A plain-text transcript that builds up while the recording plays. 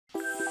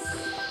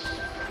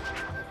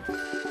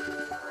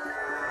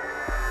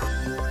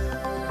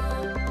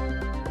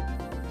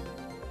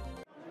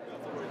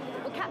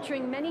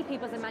Capturing many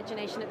people's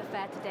imagination at the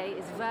fair today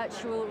is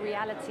virtual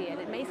reality, and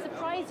it may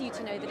surprise you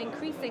to know that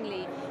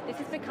increasingly this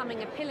is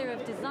becoming a pillar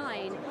of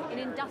design in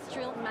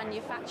industrial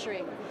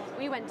manufacturing.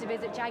 We went to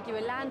visit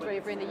Jaguar Land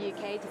Rover in the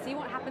UK to see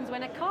what happens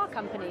when a car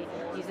company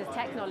uses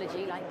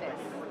technology like this.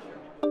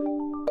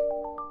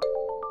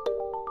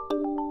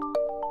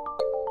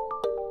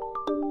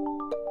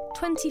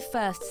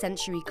 "21st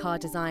century car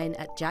design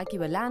at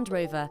Jaguar Land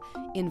Rover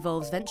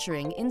involves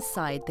venturing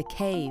inside the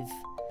cave."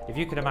 If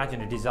you could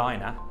imagine a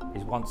designer who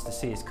wants to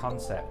see his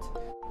concept,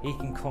 he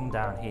can come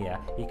down here,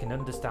 he can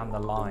understand the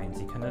lines,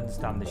 he can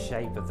understand the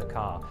shape of the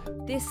car.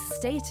 This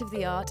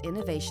state-of-the-art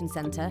innovation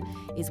centre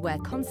is where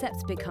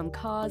concepts become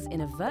cars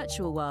in a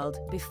virtual world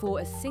before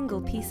a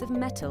single piece of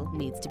metal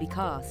needs to be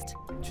cast.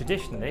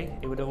 Traditionally,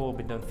 it would have all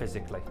been done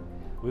physically.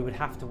 We would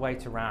have to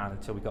wait around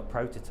until we got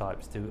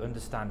prototypes to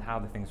understand how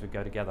the things would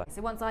go together.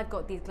 So once I've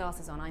got these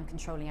glasses on, I'm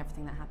controlling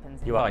everything that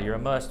happens. You're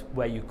immersed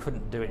where you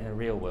couldn't do it in the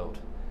real world.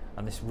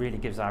 And this really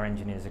gives our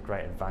engineers a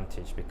great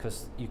advantage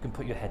because you can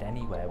put your head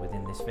anywhere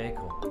within this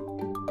vehicle.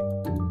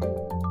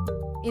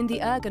 In the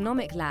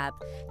ergonomic lab,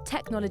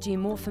 technology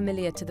more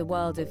familiar to the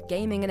world of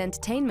gaming and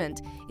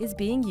entertainment is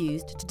being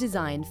used to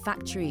design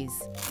factories.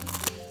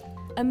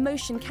 A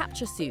motion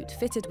capture suit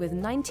fitted with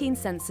 19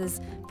 sensors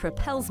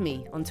propels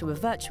me onto a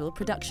virtual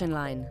production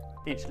line.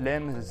 Each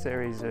limb has a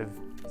series of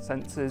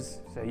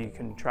sensors, so you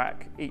can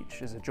track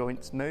each as the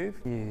joints move.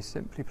 You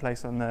simply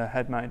place on the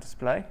head-mounted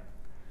display,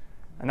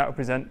 and that will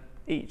present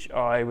each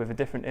eye with a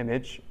different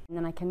image. And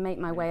then I can make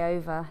my way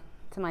over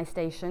to my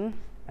station.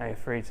 Now you're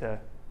free to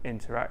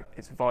interact.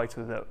 It's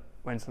vital that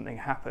when something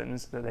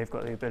happens, that they've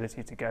got the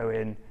ability to go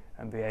in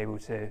and be able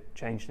to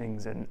change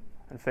things and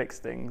fix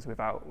things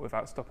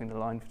without stopping the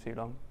line for too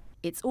long.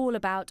 It's all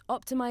about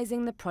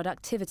optimizing the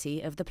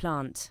productivity of the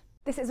plant.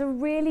 This is a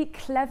really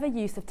clever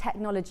use of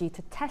technology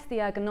to test the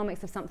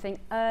ergonomics of something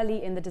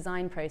early in the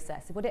design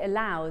process. What it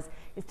allows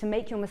is to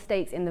make your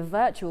mistakes in the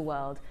virtual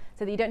world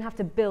so that you don't have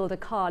to build a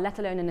car, let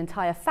alone an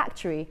entire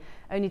factory,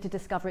 only to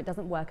discover it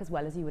doesn't work as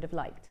well as you would have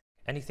liked.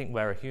 Anything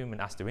where a human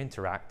has to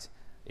interact,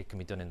 it can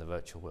be done in the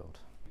virtual world.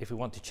 If we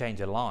want to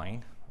change a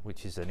line,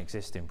 which is an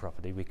existing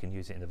property, we can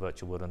use it in the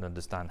virtual world and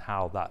understand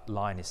how that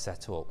line is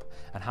set up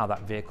and how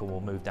that vehicle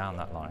will move down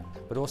that line.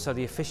 But also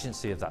the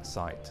efficiency of that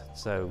site,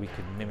 so we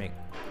can mimic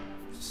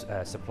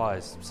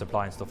suppliers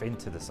supplying stuff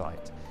into the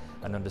site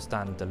and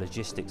understand the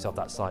logistics of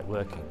that site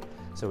working.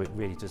 So it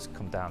really does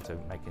come down to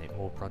making it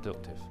more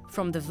productive.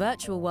 From the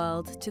virtual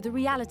world to the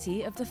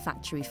reality of the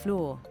factory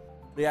floor.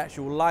 The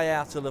actual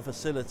layout of the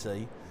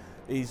facility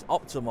is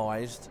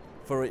optimised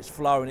for its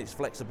flow and its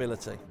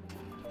flexibility.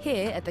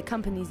 Here at the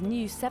company's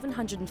new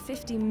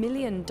 $750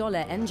 million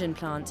engine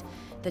plant,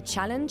 the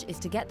challenge is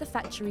to get the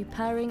factory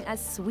purring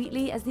as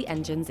sweetly as the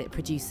engines it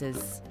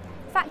produces.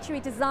 Factory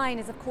design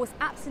is of course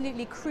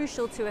absolutely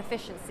crucial to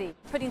efficiency.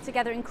 Putting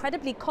together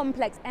incredibly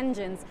complex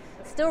engines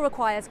still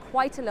requires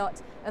quite a lot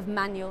of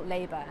manual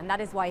labour, and that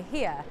is why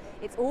here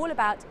it's all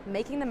about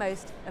making the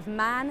most of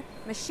man,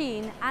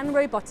 machine and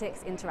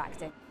robotics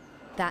interacting.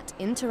 That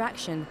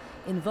interaction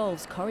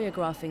involves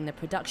choreographing the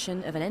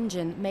production of an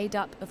engine made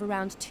up of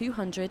around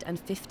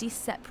 250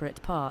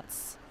 separate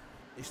parts.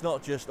 It's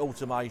not just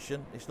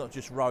automation, it's not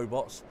just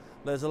robots,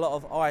 there's a lot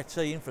of IT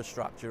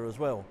infrastructure as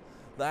well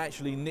that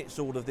actually knits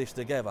all of this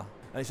together.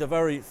 And it's a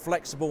very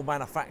flexible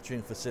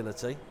manufacturing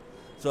facility,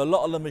 so a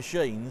lot of the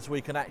machines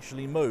we can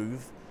actually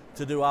move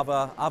to do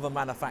other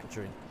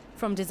manufacturing.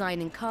 From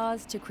designing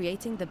cars to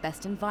creating the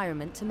best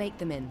environment to make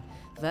them in,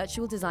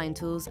 virtual design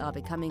tools are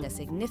becoming a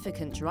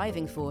significant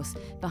driving force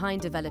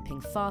behind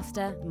developing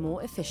faster,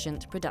 more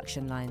efficient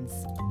production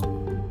lines.